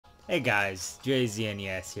Hey guys,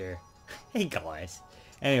 JZNES here. Hey guys.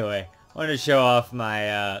 Anyway, I wanted to show off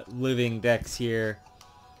my living decks here.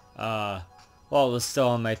 While it was still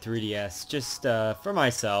on my 3DS, just for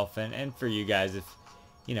myself and for you guys. If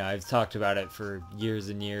you know, I've talked about it for years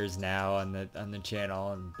and years now on the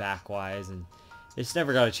channel and backwise, and just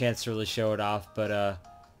never got a chance to really show it off. But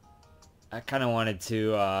I kind of wanted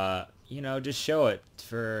to you know, just show it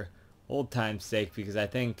for old time's sake, because I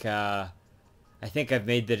think I've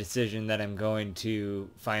made the decision that I'm going to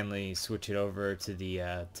finally switch it over to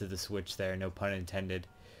the Switch there, no pun intended,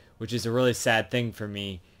 which is a really sad thing for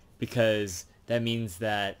me, because that means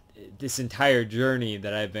that this entire journey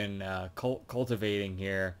that I've been cultivating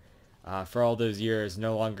here for all those years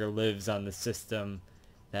no longer lives on the system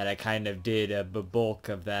that I kind of did a bulk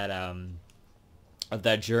of that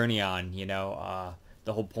journey on. You know,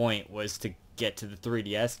 the whole point was to get to the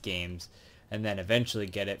 3DS games, and then eventually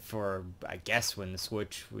get it for, I guess, when the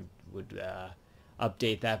Switch would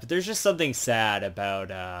update that. But there's just something sad about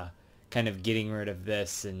kind of getting rid of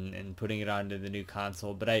this and putting it onto the new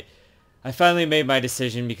console. But I finally made my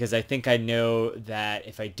decision, because I think I know that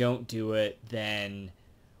if I don't do it, then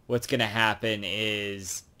what's going to happen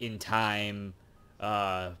is, in time,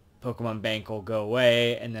 Pokemon Bank will go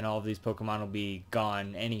away, and then all of these Pokemon will be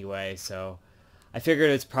gone anyway. So I figured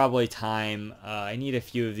it's probably time. I need a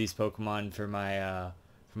few of these Pokemon for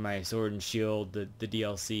my Sword and Shield, the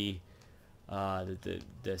DLC,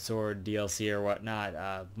 the Sword DLC or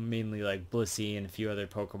whatnot. Mainly like Blissey and a few other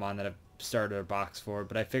Pokemon that I've started a box for.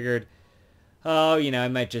 But I figured, oh, you know, I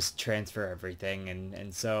might just transfer everything,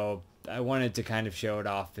 and so I wanted to kind of show it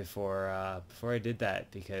off before I did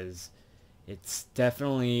that, because it's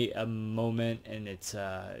definitely a moment, and it's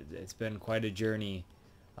been quite a journey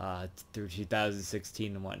through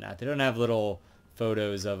 2016 and whatnot. They don't have little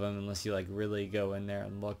photos of them unless you like really go in there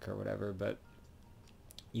and look or whatever, but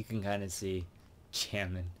you can kind of see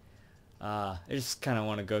jamming. I just kind of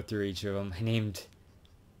want to go through each of them. What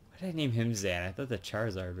did I name him? Zan. I thought the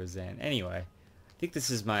Charizard was Zan. Anyway, I think this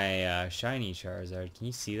is my shiny Charizard. Can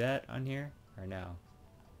you see that on here? Or no?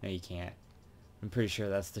 No, you can't. I'm pretty sure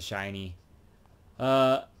that's the shiny.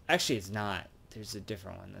 Actually, it's not. There's a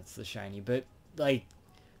different one that's the shiny, but like,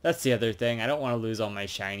 that's the other thing. I don't want to lose all my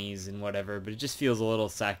shinies and whatever, but it just feels a little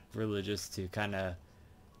sacrilegious to kind of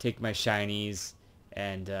take my shinies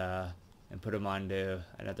and put them onto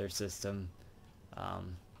another system. I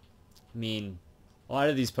mean, a lot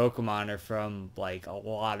of these Pokemon are from like a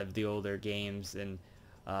lot of the older games, and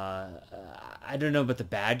I don't know about the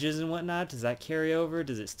badges and whatnot. Does that carry over?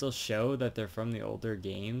 Does it still show that they're from the older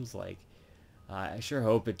games? Like, I sure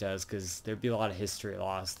hope it does, because there'd be a lot of history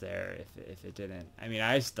lost there if it didn't. I mean,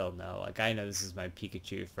 I still know. Like, I know this is my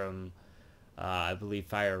Pikachu from, I believe,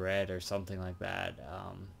 Fire Red or something like that.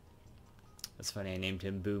 That's funny. I named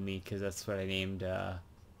him Boomy, because that's what I named.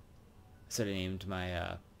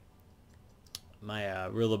 My my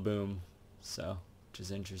Rillaboom. So, which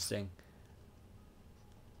is interesting.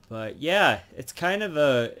 But yeah, it's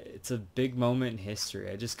a big moment in history.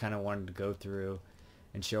 I just kind of wanted to go through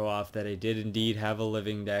and show off that I did indeed have a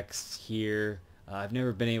living dex here. I've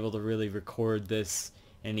never been able to really record this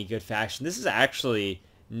in any good fashion. This is actually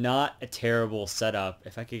not a terrible setup.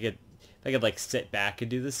 If I could like sit back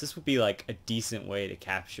and do this, this would be like a decent way to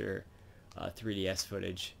capture 3DS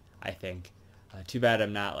footage, I think. Too bad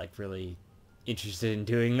I'm not like really interested in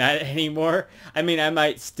doing that anymore. I mean, I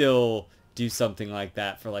might still do something like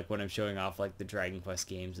that for like when I'm showing off like the Dragon Quest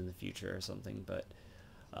games in the future or something, but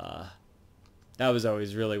that was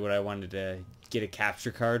always really what I wanted to get a capture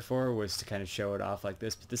card for, was to kind of show it off like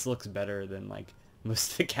this. But this looks better than like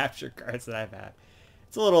most of the capture cards that I've had.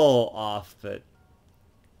 It's a little off, but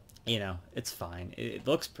you know, it's fine. It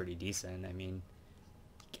looks pretty decent. I mean,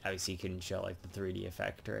 obviously you couldn't show like the 3D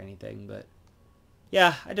effect or anything, but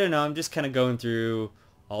yeah, I don't know. I'm just kind of going through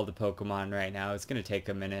all the Pokemon right now. It's gonna take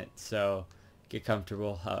a minute, so get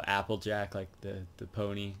comfortable. Applejack, like the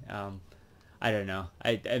pony. I don't know.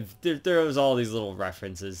 There was all these little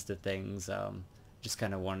references to things. Just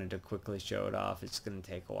kind of wanted to quickly show it off. It's going to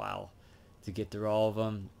take a while to get through all of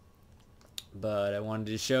them. But I wanted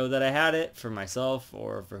to show that I had it for myself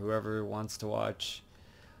or for whoever wants to watch.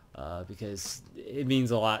 Because it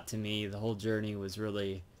means a lot to me. The whole journey was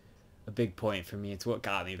really a big point for me. It's what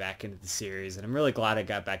got me back into the series. And I'm really glad I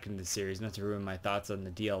got back into the series. Not to ruin my thoughts on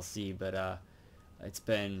the DLC, but it's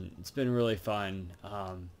been really fun.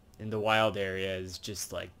 And the wild area is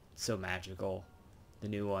just like so magical. The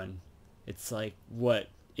new one, it's like what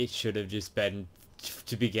it should have just been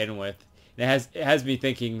to begin with. It has me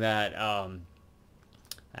thinking that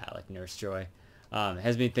like Nurse Joy, it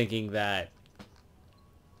has me thinking that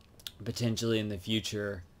potentially in the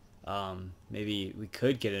future Maybe we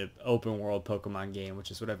could get an open world Pokemon game,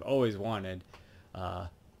 which is what I've always wanted.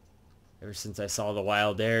 Ever since I saw the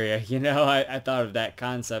wild area, you know, I thought of that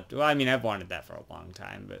concept. Well, I mean, I've wanted that for a long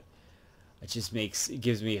time, but it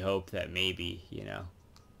gives me hope that maybe, you know,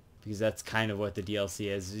 because that's kind of what the DLC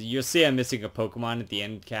is. You'll see I'm missing a Pokemon at the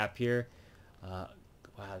end cap here. Wow,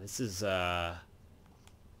 this is,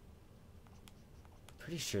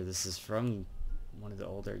 pretty sure this is from one of the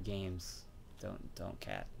older games. Don't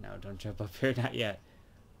cat. No, don't jump up here, not yet.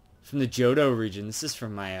 From the Johto region. This is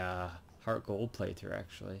from my, Heart Gold playthrough,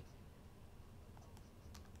 actually.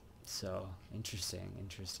 So, interesting.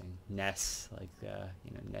 Ness, like,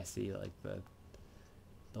 you know, Nessie, like the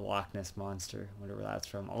Loch Ness Monster, whatever that's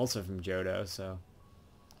from. Also from Johto, so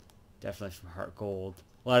definitely from Heart Gold.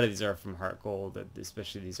 A lot of these are from Heart Gold,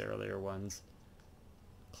 especially these earlier ones.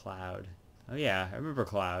 Cloud. Oh yeah, I remember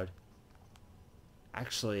Cloud.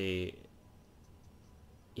 Actually,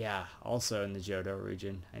 yeah, also in the Johto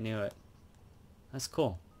region. I knew it. That's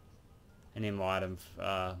cool. I named a lot of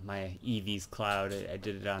my EVs Cloud. I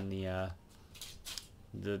did it on the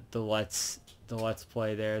let's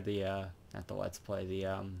play there. Not the let's play. The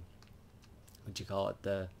what'd you call it?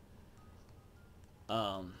 The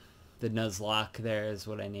Nuzlocke there is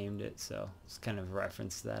what I named it. So it's kind of a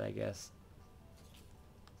reference to that, I guess.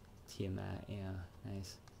 Tiamat, yeah,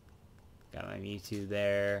 nice. Got my Mewtwo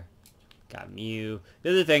there. Got Mew.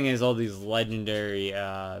 The other thing is all these legendary,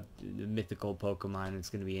 mythical Pokemon. It's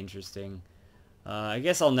going to be interesting. I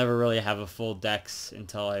guess I'll never really have a full dex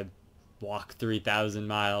until I walk 3,000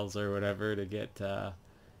 miles or whatever to get,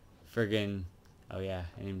 friggin', oh yeah,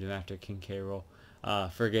 I named him after King K. Rool.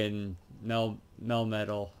 Friggin'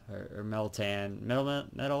 Melmetal, or Meltan.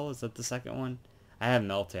 Melmetal, is that the second one? I have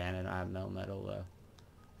Meltan and I have Melmetal, though.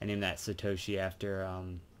 I named that Satoshi after,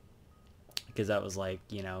 because that was like,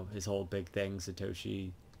 you know, his whole big thing. Satoshi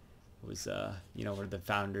was, you know, one of the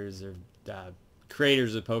founders or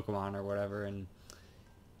creators of Pokemon or whatever, and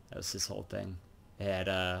that was his whole thing. I had,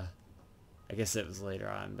 I guess it was later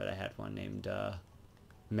on, but I had one named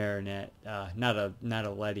Marinette. Not a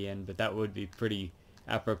Ledian, but that would be pretty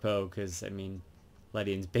apropos, because, I mean,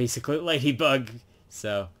 Ledian's basically Ladybug,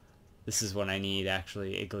 so this is what I need,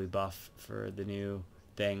 actually, Igglybuff for the new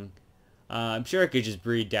thing. I'm sure I could just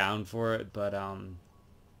breed down for it, but I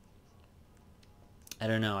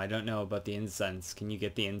don't know. I don't know about the incense. Can you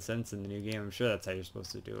get the incense in the new game? I'm sure that's how you're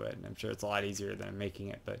supposed to do it, and I'm sure it's a lot easier than making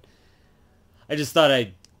it, but I just thought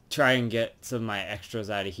I'd try and get some of my extras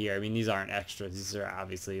out of here. I mean, these aren't extras. These are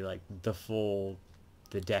obviously like the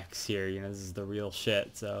decks here, you know, this is the real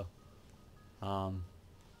shit, so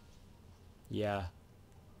yeah.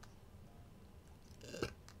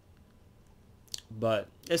 But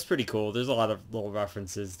it's pretty cool. There's a lot of little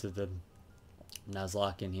references to the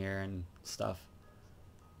Nuzlocke in here and stuff.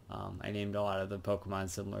 I named a lot of the Pokemon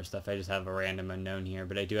similar stuff. I just have a random unknown here,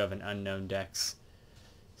 but I do have an unknown dex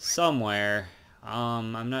somewhere.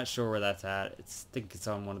 I'm not sure where that's at. I think it's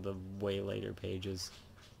on one of the way later pages.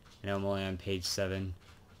 I know I'm only on page 7.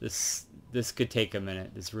 This could take a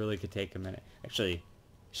minute. This really could take a minute. Actually, I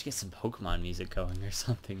should get some Pokemon music going or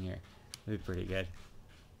something here. That'd be pretty good.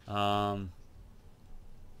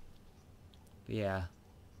 Yeah,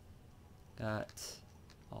 got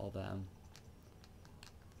all them.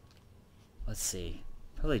 Let's see.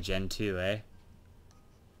 Probably Gen 2, eh?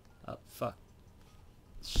 Oh, fuck.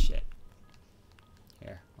 Shit.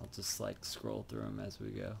 Here, I'll just, like, scroll through them as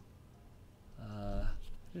we go. I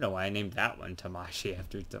don't know why I named that one Tamashi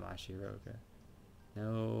after Tamashi Roga.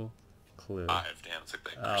 No clue. Damn, it's like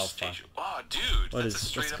that oh, fuck. Oh, dude, What that's is, a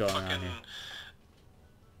straight what's up going fucking... on here?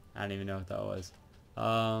 I don't even know what that was.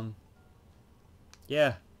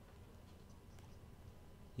 Yeah.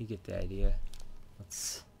 You get the idea.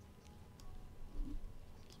 Let's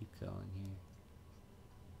keep going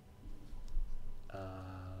here.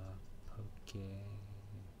 Okay.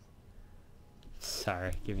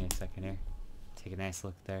 Sorry, give me a second here. Take a nice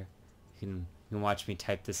look there. You can watch me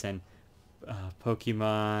type this in.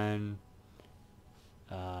 Pokemon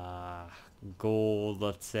Gold,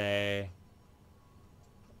 let's say.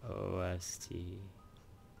 OST.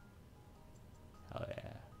 Oh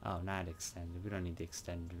yeah. Oh, not extended. We don't need the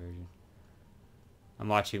extended version. I'm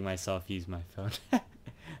watching myself use my phone.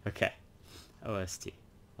 Okay. OST.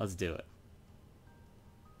 Let's do it.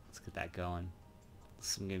 Let's get that going.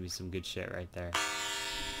 This is gonna be some good shit right there.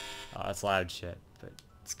 Oh, that's loud shit, but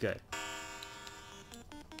it's good.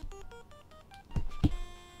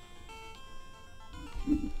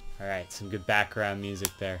 Alright, some good background music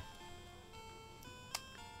there.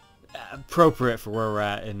 Appropriate for where we're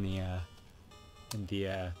at in the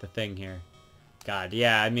thing here. God,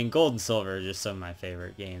 yeah, I mean, Gold and Silver are just some of my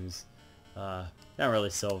favorite games. Not really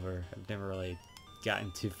Silver. I've never really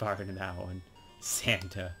gotten too far into that one.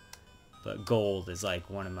 Santa. But Gold is like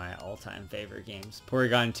one of my all-time favorite games.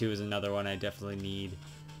 Porygon 2 is another one I definitely need.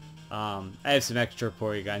 I have some extra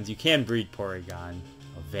Porygons. You can breed Porygon.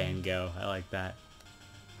 Oh, Van Gogh. I like that.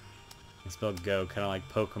 I spelled Go, kind of like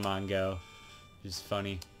Pokemon Go. Which is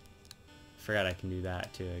funny. Forgot I can do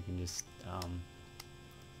that too. I can just,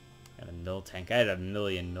 got a Miltank. I had a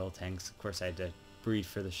million Miltanks. Of course I had to breed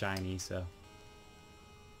for the shiny, so.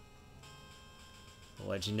 The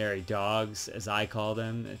legendary dogs, as I call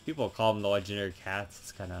them. If people call them the legendary cats,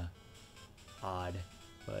 it's kind of odd,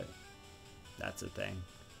 but that's a thing.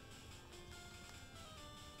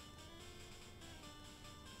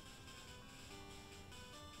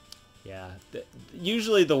 Yeah,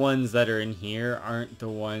 usually the ones that are in here aren't the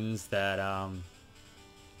ones that are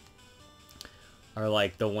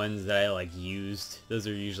like the ones that I like used. Those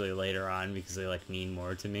are usually later on because they like mean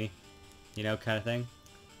more to me, you know, kind of thing.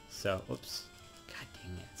 So, whoops. God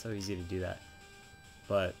dang it, it's so easy to do that.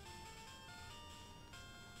 But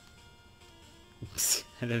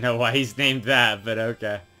I don't know why he's named that, but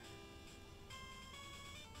okay.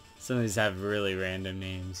 Some of these have really random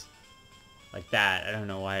names. Like that, I don't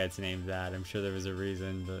know why it's named that. I'm sure there was a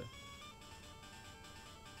reason, but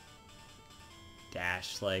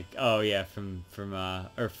Dash, like, oh yeah,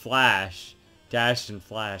 or Flash. Dash and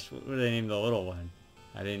Flash. What did they name the little one?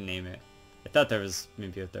 I didn't name it. I thought there was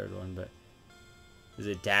maybe a third one, but is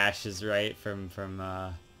it Dash is right from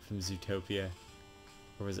Zootopia?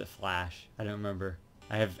 Or was it Flash? I don't remember.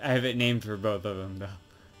 I have it named for both of them though.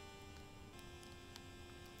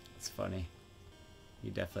 It's funny. You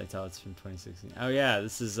definitely tell it's from 2016. Oh yeah,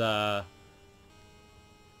 this is cause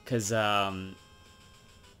Tamashi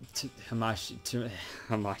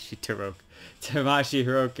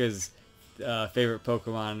Hiroka's favorite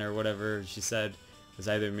Pokemon or whatever she said was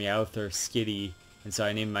either Meowth or Skitty, and so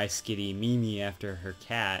I named my Skitty Mimi after her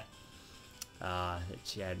cat that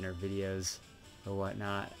she had in her videos or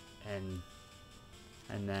whatnot, and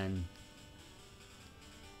then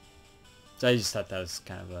so I just thought that was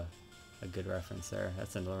kind of a good reference there.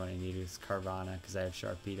 That's another one I needed is Carvana because I have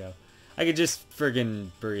Sharpedo. I could just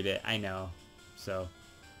friggin' breed it, I know. So,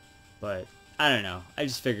 but I don't know. I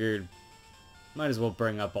just figured might as well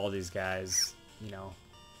bring up all these guys, you know.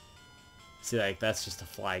 See, like, that's just a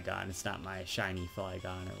Flygon. It's not my shiny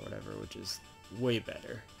Flygon or whatever, which is way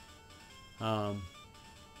better.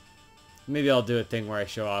 Maybe I'll do a thing where I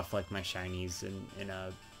show off, like, my shinies in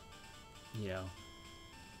a, you know,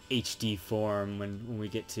 HD form when we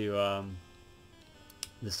get to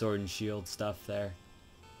the Sword and Shield stuff there.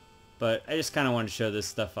 But I just kind of want to show this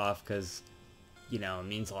stuff off because, you know, it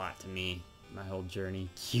means a lot to me, my whole journey.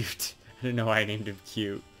 Cute. I don't know why I named him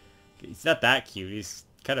Cute. He's not that cute. He's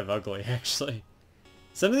kind of ugly, actually.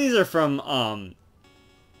 Some of these are from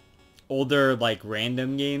older, like,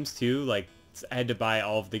 random games, too. Like, I had to buy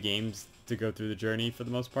all of the games to go through the journey for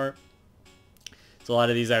the most part. So a lot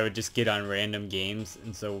of these I would just get on random games,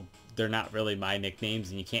 and so they're not really my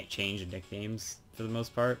nicknames, and you can't change the nicknames for the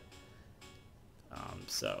most part.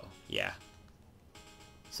 So, yeah.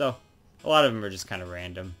 So, a lot of them are just kind of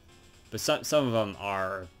random. But some of them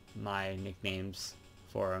are my nicknames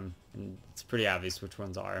for them, and it's pretty obvious which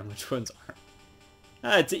ones are and which ones aren't.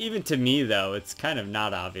 It's even to me, though, it's kind of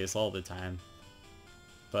not obvious all the time.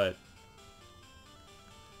 But,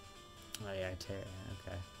 oh yeah, okay.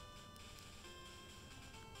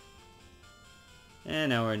 And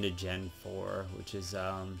now we're into Gen 4, which is,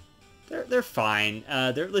 they're fine.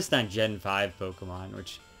 They're at least not Gen 5 Pokemon,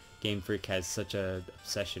 which Game Freak has such a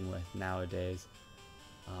obsession with nowadays.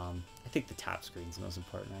 I think the top screen's the most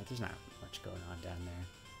important, right? There's not much going on down there.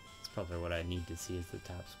 That's probably what I need to see is the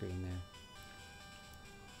top screen there.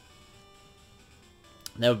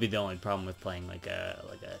 That would be the only problem with playing like a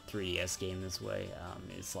 3DS game this way.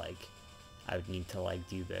 Is like I would need to like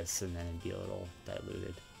do this and then it'd be a little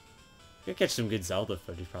diluted. Could catch some good Zelda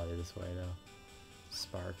footage probably this way though.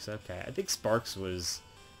 Sparks, okay. I think Sparks was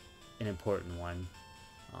an important one.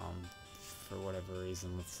 For whatever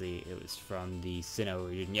reason, let's see. It was from the Sinnoh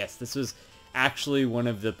region. Yes, this was actually one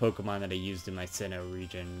of the Pokemon that I used in my Sinnoh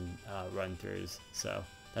region run-throughs. So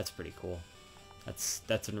that's pretty cool. That's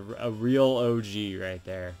a real OG right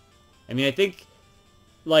there. I mean, I think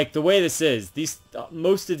like the way this is, these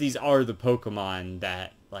most of these are the Pokemon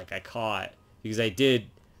that like I caught because I did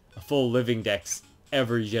a full living dex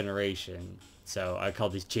every generation. So I call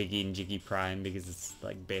these Jiggy and Jiggy Prime because it's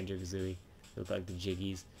like Banjo-Kazooie. They look like the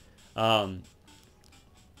Jiggies. So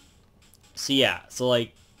yeah, so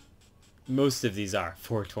like most of these are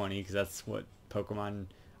 420 because that's what Pokemon.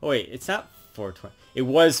 Oh wait, it's not 420. It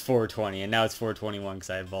was 420, and now it's 421 because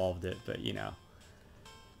I evolved it, but you know.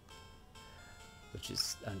 Which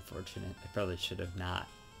is unfortunate. I probably should have not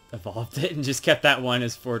evolved it and just kept that one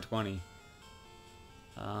as 420.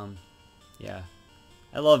 Yeah.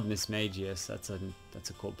 I love Miss Magius. That's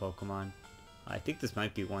a cool Pokemon. I think this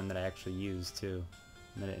might be one that I actually use too.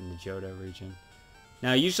 Met it in the Johto region.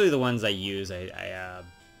 Now, usually the ones I use, I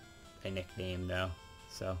nickname though.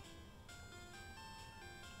 So.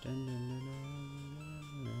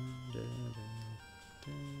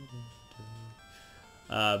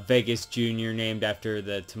 Vegas Jr. named after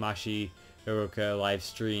the Tamashi Hiroka live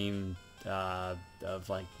stream of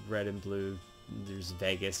like Red and Blue. There's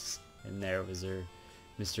Vegas, and there was her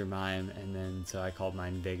Mr. Mime, and then so I called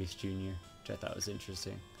mine Vegas Jr., which I thought was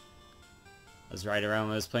interesting. I was right around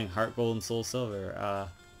when I was playing Heart Gold and Soul Silver.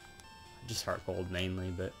 Just Heart Gold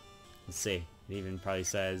mainly, but let's see. It even probably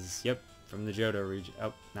says, yep, from the Johto region.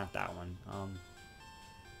 Oh, not that one.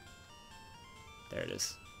 There it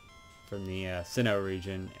is. From the Sinnoh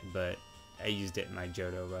region, but I used it in my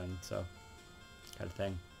Johto run, so kind of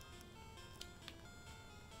thing.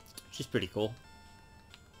 Which is pretty cool.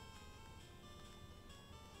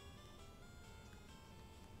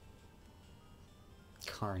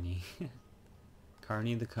 Carney.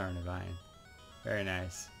 Carney the Carnivine. Very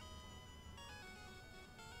nice.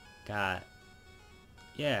 Got,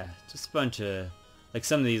 yeah, just a bunch of, like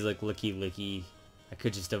some of these like Licky, I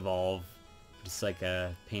could just evolve. Just like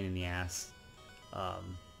a pain in the ass.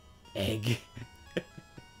 Egg.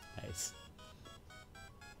 Nice.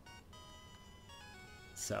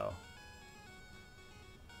 So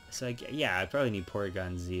yeah, I probably need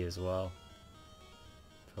Porygon Z as well.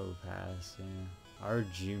 Propass, yeah. R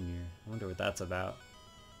Jr. I wonder what that's about.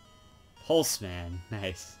 Pulseman.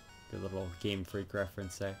 Nice. Good little Game Freak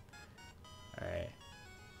reference there. Alright.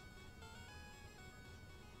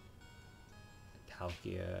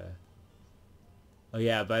 Palkia. Oh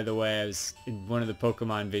yeah, by the way, I was in one of the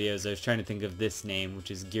Pokemon videos, I was trying to think of this name, which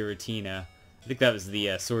is Giratina. I think that was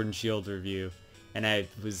the Sword and Shield review. And I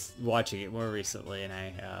was watching it more recently, and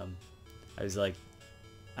I was like,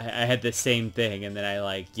 I had the same thing, and then I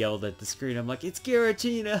like yelled at the screen, I'm like, it's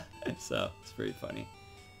Giratina! So, it's pretty funny.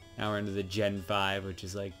 Now we're into the Gen 5, which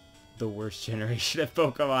is like the worst generation of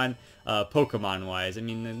Pokemon, Pokemon-wise. I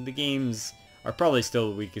mean, the games are probably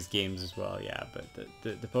still the weakest games as well, yeah, but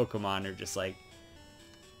the Pokemon are just like,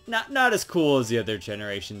 not as cool as the other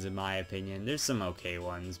generations in my opinion. There's some okay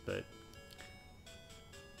ones, but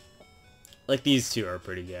like these two are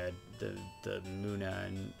pretty good. The Muna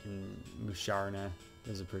and Musharna,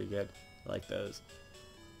 those are pretty good. I like those.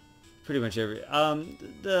 Pretty much every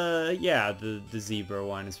the Zebra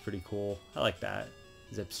one is pretty cool. I like that.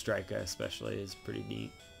 Zipstrika especially is pretty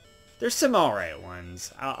neat. There's some alright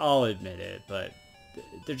ones, I'll admit it, but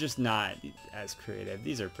they're just not as creative.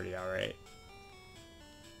 These are pretty alright.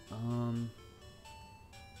 Of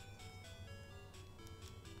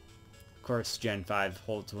course, Gen 5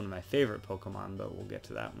 holds one of my favorite Pokemon, but we'll get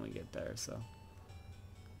to that when we get there, so.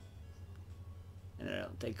 And I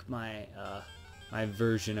don't think my my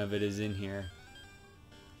version of it is in here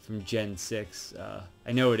from Gen 6.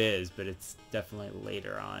 I know it is, but it's definitely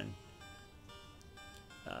later on.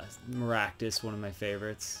 Maractus, one of my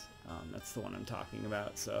favorites. That's the one I'm talking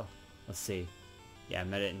about, so let's see. Yeah, I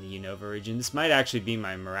met it in the Unova region. This might actually be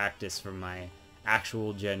my Maractus from my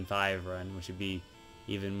actual Gen 5 run, which would be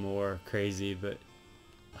even more crazy, but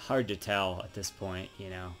hard to tell at this point, you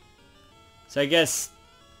know. So I guess,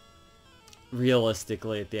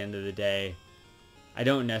 realistically, at the end of the day, I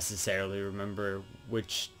don't necessarily remember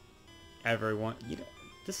which everyone, you know,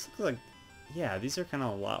 this looks like, yeah, these are kind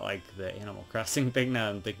of a lot like the Animal Crossing thing now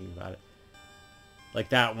I'm thinking about it. Like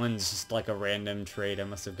that one's just like a random trait I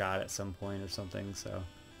must have got at some point or something, so.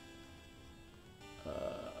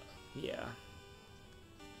 Yeah.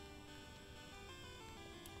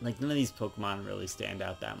 Like none of these Pokemon really stand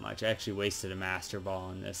out that much. I actually wasted a Master Ball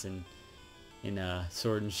on this in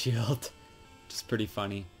Sword and Shield. Which is pretty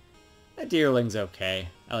funny. That Deerling's okay.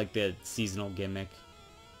 I like the seasonal gimmick.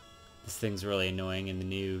 This thing's really annoying in the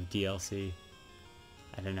new DLC.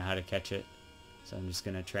 I don't know how to catch it, so I'm just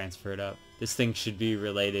gonna transfer it up. This thing should be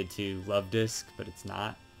related to Love Disc, but it's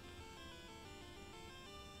not.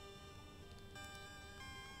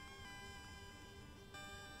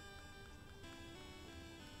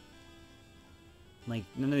 Like,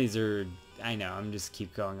 none of these are, I know, I'm just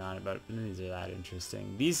keep going on about it, but none of these are that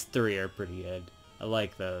interesting. These three are pretty good. I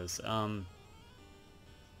like those. Other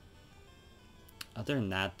than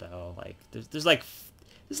that, though, like, there's like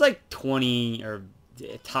 20 or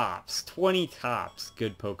tops, 20 tops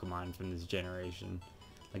good Pokemon from this generation.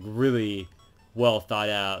 Like, really well thought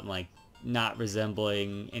out and, like, not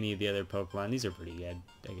resembling any of the other Pokemon. These are pretty good,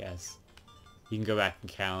 I guess. You can go back and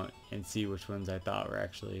count and see which ones I thought were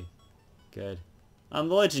actually good. The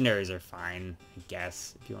legendaries are fine, I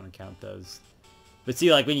guess, if you want to count those. But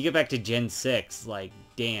see, like, when you get back to Gen 6, like,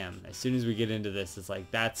 damn, as soon as we get into this, it's like,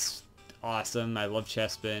 that's awesome. I love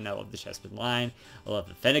Chespin. I love the Chespin line. I love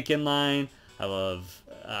the Fennekin line. I love,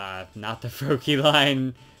 not the Froakie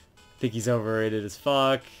line. I think he's overrated as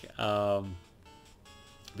fuck. But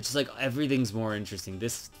just, like, everything's more interesting. The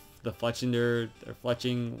Fletchinder, or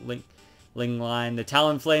Fletching Ling line, the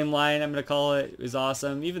Talonflame line, I'm gonna call it, was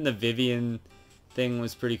awesome. Even the Vivian thing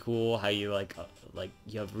was pretty cool. How you, like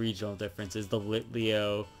you have regional differences. The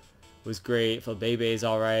Litleo was great. Bebe's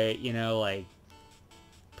alright, you know, like,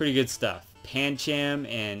 pretty good stuff. Pancham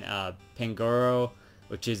and Pangoro,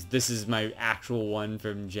 this is my actual one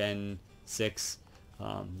from Gen 6.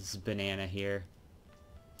 This is Banana here.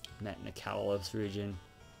 Met in the Kalos region.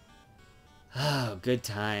 Oh, good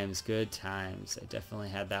times, good times. I definitely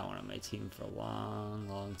had that one on my team for a long,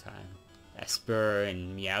 long time. Esper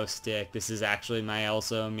and Meowstic. This is actually my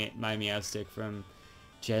Meowstic from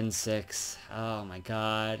Gen 6. Oh my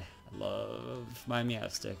god. I love my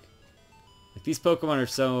Meowstic. Like, these Pokemon are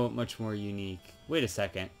so much more unique. Wait a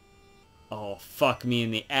second. Oh, fuck me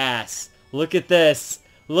in the ass. Look at this.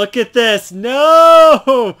 Look at this.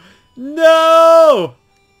 No! No!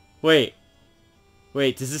 Wait.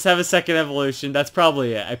 Wait, does this have a second evolution? That's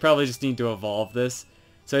probably it. I probably just need to evolve this.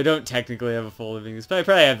 So I don't technically have a full living. But I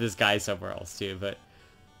probably have this guy somewhere else too, but...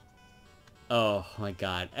 Oh my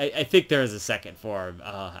god. I think there is a second form.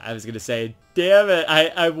 I was gonna say, damn it,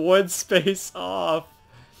 I'm one space off.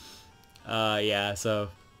 Yeah, so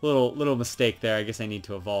little mistake there. I guess I need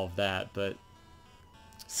to evolve that, but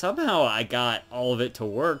somehow I got all of it to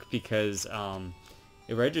work because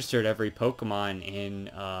it registered every Pokemon in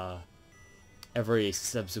every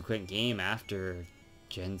subsequent game after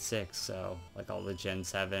Gen 6, so like all the Gen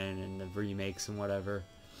 7 and the remakes and whatever.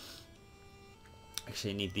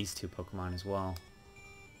 Actually, I need these two Pokemon as well.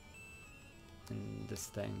 And this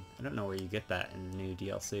thing. I don't know where you get that in the new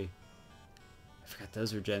DLC. I forgot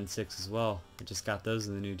those were Gen 6 as well. I just got those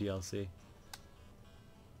in the new DLC.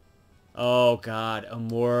 Oh god,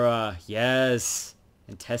 Amora, yes!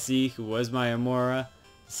 And Tessie, who was my Amora.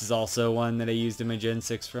 This is also one that I used in my Gen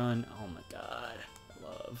 6 run. Oh my god, I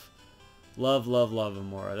love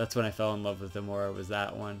Amora. That's when I fell in love with Amora, was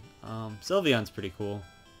that one. Sylveon's pretty cool.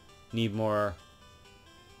 Need more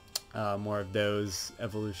of those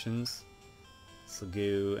evolutions.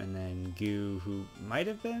 Slagoo, and then Goo, who might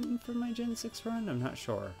have been from my Gen 6 run? I'm not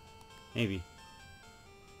sure. Maybe.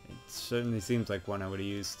 It certainly seems like one I would have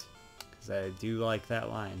used, because I do like that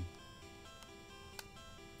line.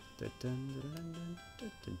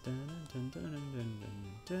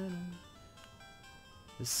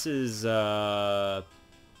 This is, I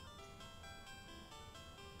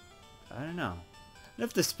don't know.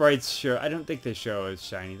 If the sprites show, I don't think they show as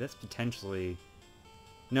shiny. That's potentially...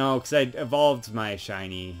 No, because I evolved my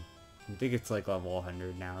shiny. I think it's like level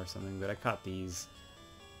 100 now or something, but I caught these.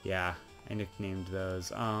 Yeah, I nicknamed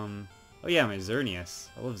those. Oh yeah, my JZNES.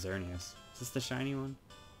 I love JZNES. Is this the shiny one?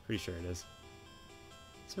 Pretty sure it is.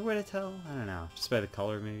 Is there a way to tell? I don't know. Just by the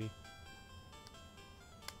color, maybe.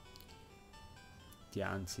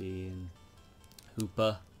 Diancie and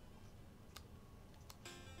Hoopa.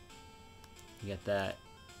 You got that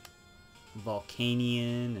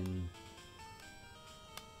Volcanion, and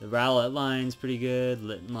the Rowlet line's pretty good.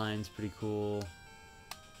 Litten line's pretty cool.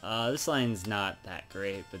 This line's not that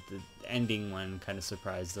great, but the ending one kind of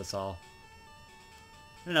surprised us all.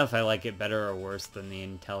 I don't know if I like it better or worse than the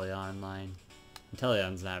Inteleon line.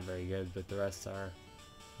 Inteleon's not very good, but the rest are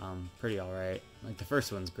pretty alright. Like, the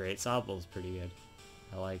first one's great. Sobble's pretty good.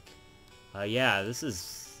 I like. Yeah, this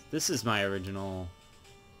is my original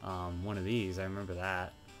one of these. I remember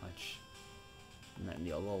that much. I met in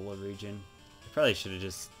the Alola region. I probably should have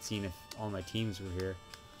just seen if all my teams were here.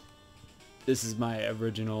 This is my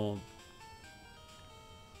original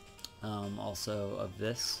also of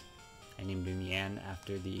this. I named him Yan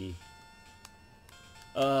after the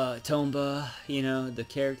Tomba, you know, the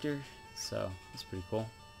character. So it's pretty cool.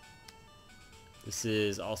 This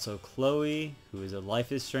is also Chloe, who is a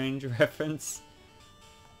Life is Strange reference,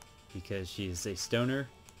 because she is a stoner,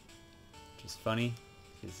 which is funny,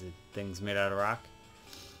 because the thing's made out of rock.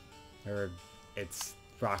 Or it's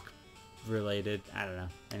rock related, I don't know.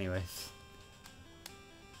 Anyways.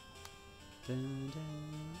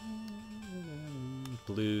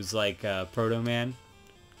 Blue's like Proto Man,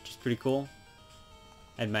 which is pretty cool.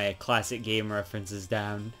 And my classic game references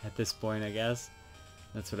down at this point, I guess.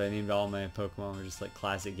 That's what I named all my Pokemon, were just like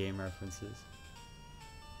classic game references.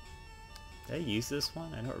 Did I use this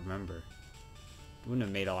one? I don't remember. It wouldn't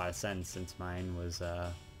have made a lot of sense since mine was,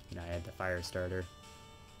 you know, I had the fire starter.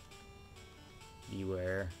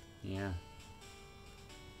 Beware. Yeah.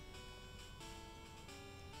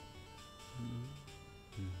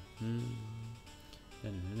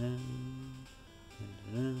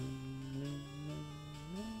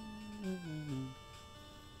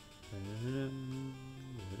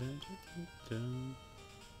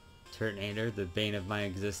 Turtonator, the bane of my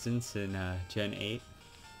existence in Gen 8.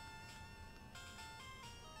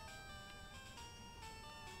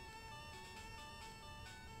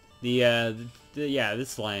 Yeah,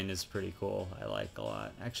 this line is pretty cool. I like a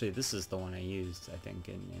lot. Actually, this is the one I used, I think,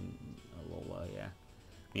 in a little while, yeah.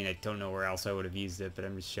 I mean, I don't know where else I would have used it, but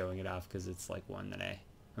I'm just showing it off because it's like one that I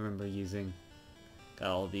remember using. Got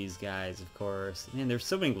all these guys, of course. Man, there's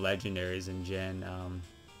so many legendaries in Gen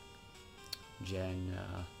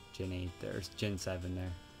 8. There's Gen 7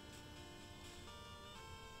 there.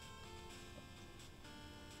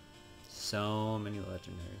 So many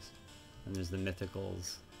legendaries. And there's the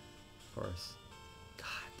mythicals, of course. God,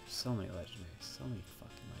 there's so many legendaries. So many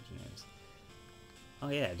fucking legendaries. Oh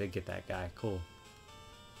yeah, I did get that guy. Cool.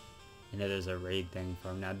 I know there's a raid thing for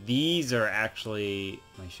him. Now these are actually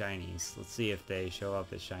my shinies. Let's see if they show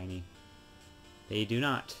up as shiny. They do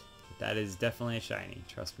not. That is definitely a shiny.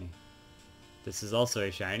 Trust me. This is also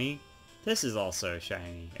a shiny. This is also a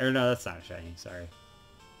shiny. Or no, that's not a shiny. Sorry.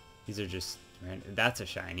 These are just random. That's a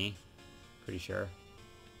shiny. Pretty sure.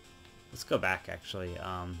 Let's go back actually.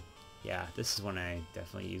 Yeah, this is one I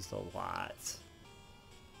definitely used a lot. Let's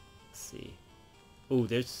see. Oh,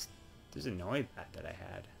 there's a Noibat that I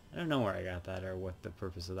had. I don't know where I got that or what the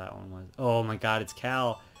purpose of that one was. Oh my god, it's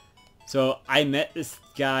Cal. So I met this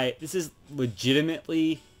guy. This is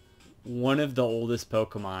legitimately one of the oldest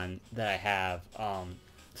Pokemon that I have.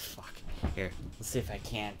 Fuck. Here, let's see if I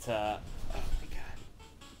can't, oh my god.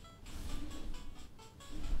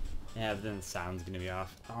 Yeah, but then the sound's gonna be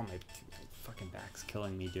off. Oh, my fucking back's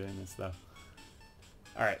killing me doing this, though.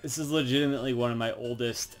 Alright, this is legitimately one of my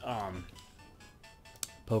oldest,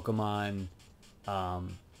 Pokemon,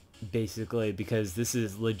 basically, because this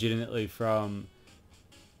is legitimately from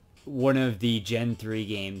one of the Gen 3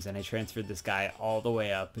 games, and I transferred this guy all the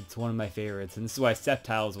way up. It's one of my favorites, and this is why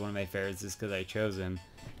Sceptile is one of my favorites, is because I chose him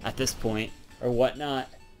at this point, or whatnot,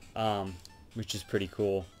 which is pretty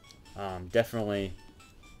cool. Definitely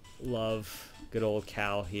love good old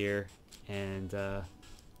Cal here, and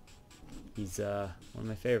he's one of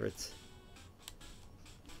my favorites.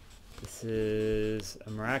 This is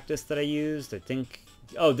a Maractus that I used, I think.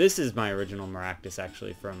 Oh, this is my original Maractus,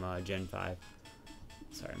 actually, from Gen 5.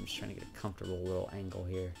 Sorry, I'm just trying to get a comfortable little angle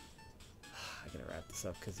here. I gotta wrap this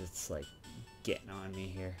up because it's, like, getting on me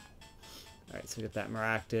here. Alright, so we got that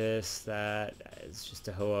Maractus. That is just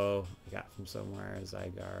a Ho-Oh I got from somewhere, a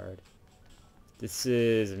Zygarde. This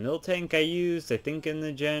is a Miltank I used, I think, in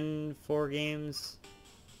the Gen 4 games.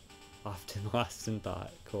 Often lost in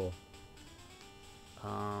thought. Cool.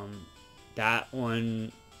 That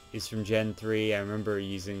one is from Gen 3. I remember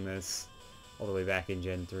using this all the way back in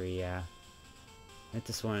Gen 3, yeah. At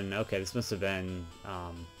this one, okay, this must have been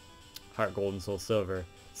Heart Gold and Soul Silver.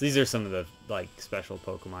 So these are some of the, like, special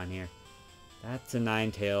Pokemon here. That's a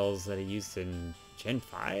Ninetales that I used in Gen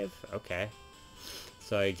 5? Okay.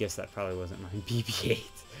 So I guess that probably wasn't my BB-8.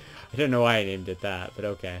 I don't know why I named it that, but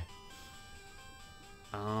okay.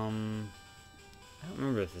 I don't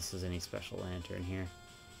remember if this was any special lantern here.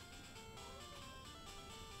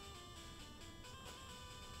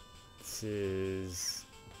 This is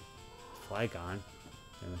Flygon.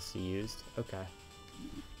 I must have used. Okay.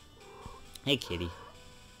 Hey, kitty.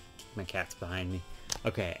 My cat's behind me.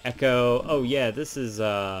 Okay, Echo. Oh yeah, this is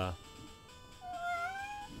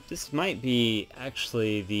this might be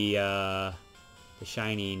actually the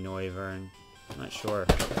shiny Noivern. I'm not sure.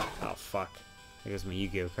 Oh fuck. There goes my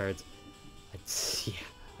Yu-Gi-Oh cards. Yeah.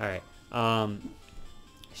 Alright.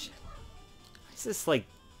 Shit. Why is this like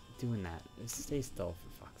doing that? Stay still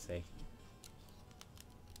for fuck's sake.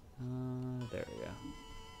 There we go.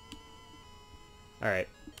 Alright.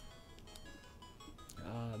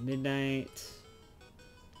 Midnight.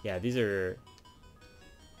 Yeah, these are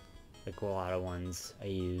like a lot of ones I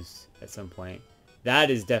used at some point. That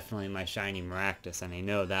is definitely my shiny Maractus, and I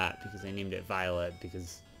know that because I named it Violet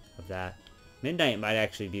because of that. Midnight might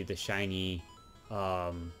actually be the shiny,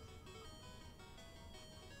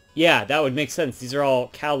 yeah, that would make sense. These are all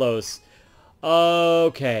Kalos.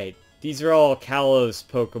 Okay, these are all Kalos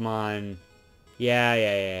Pokemon.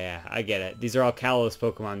 Yeah, I get it. These are all Kalos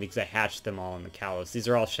Pokemon because I hatched them all in the Kalos. These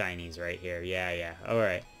are all shinies right here. Yeah,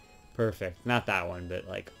 alright. perfect. Not that one, but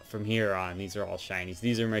like from here on, these are all shinies.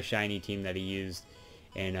 These are my shiny team that he used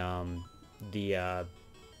in that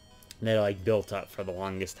I like built up for the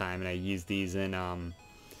longest time, and I used these in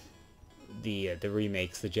the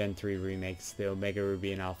remakes, the Gen 3 remakes, the Omega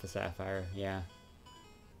Ruby and Alpha Sapphire. Yeah.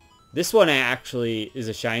 This one actually is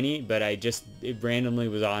a shiny, but it randomly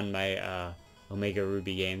was on my Omega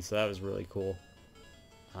Ruby game, so that was really cool.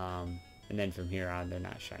 And then from here on, they're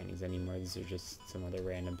not shinies anymore. These are just some other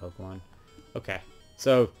random Pokemon. Okay,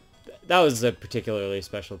 so that was a particularly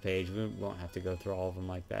special page. We won't have to go through all of them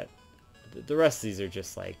like that. The rest of these are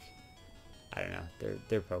just like, I don't know,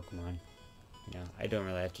 they're Pokemon. You know, I don't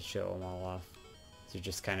really have to show them all off. These are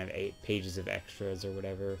just kind of 8 pages of extras or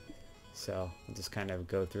whatever. So I'll just kind of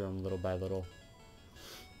go through them little by little.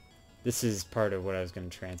 This is part of what I was going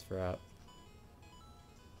to transfer out.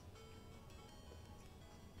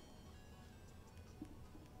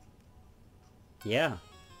 Yeah.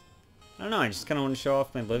 I don't know, I just kind of want to show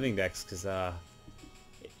off my living decks because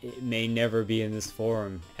it may never be in this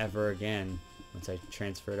forum ever again once I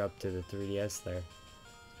transfer it up to the 3DS there.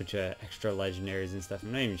 Bunch of extra legendaries and stuff.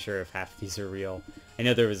 I'm not even sure if half of these are real. I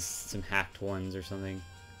know there was some hacked ones or something.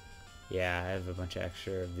 Yeah, I have a bunch of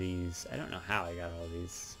extra of these. I don't know how I got all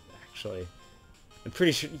these, actually. I'm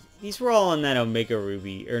pretty sure these were all in that Omega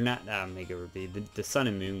Ruby, or not Omega Ruby, the Sun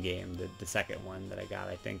and Moon game, the second one that I got,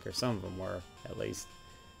 I think, or some of them were, at least.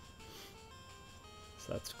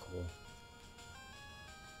 So that's cool.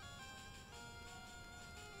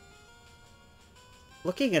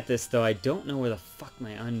 Looking at this, though, I don't know where the fuck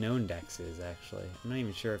my Unknown Dex is, actually. I'm not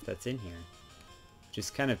even sure if that's in here.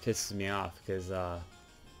 Just kind of pisses me off, because,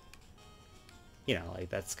 you know, like,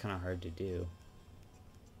 that's kind of hard to do.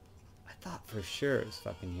 I thought for sure it was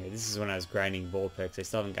fucking here. This is when I was grinding Bullpix. I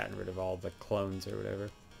still haven't gotten rid of all the clones or whatever.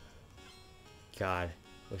 God,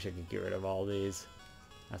 wish I could get rid of all these.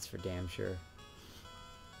 That's for damn sure.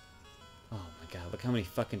 Oh my god, look how many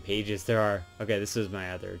fucking pages there are. Okay, this is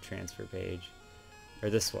my other transfer page. Or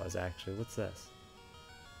this was, actually. What's this?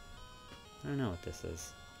 I don't know what this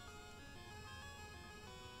is.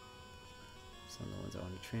 Some of the ones I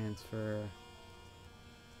want to transfer.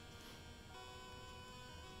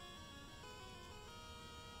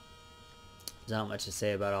 There's not much to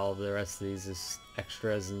say about all of the rest of these, just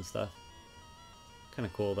extras and stuff. Kind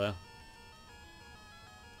of cool, though.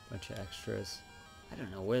 Bunch of extras. I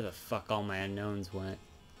don't know where the fuck all my unknowns went.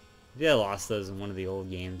 Maybe I lost those in one of the old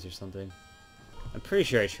games or something. I'm pretty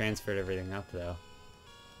sure I transferred everything up, though.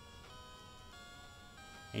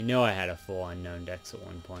 I know I had a full Unknown Dex at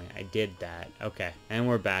one point. I did that. Okay, and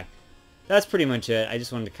we're back. That's pretty much it. I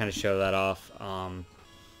just wanted to kind of show that off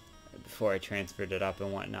before I transferred it up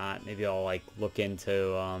and whatnot. Maybe I'll, like, look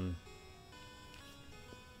into,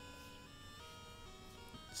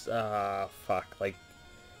 like,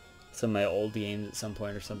 some of my old games at some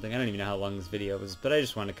point or something. I don't even know how long this video was, but I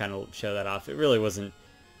just wanted to kind of show that off. It really wasn't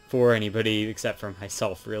for anybody except for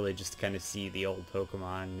myself, really, just to kind of see the old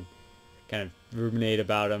Pokemon and kind of ruminate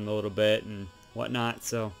about them a little bit and whatnot.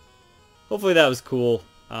 So hopefully that was cool.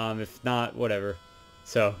 If not, whatever.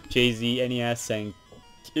 So JZNES saying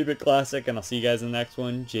keep it classic, and I'll see you guys in the next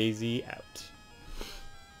one. JZ out.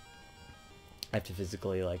 I have to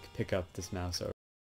physically, like, pick up this mouse over.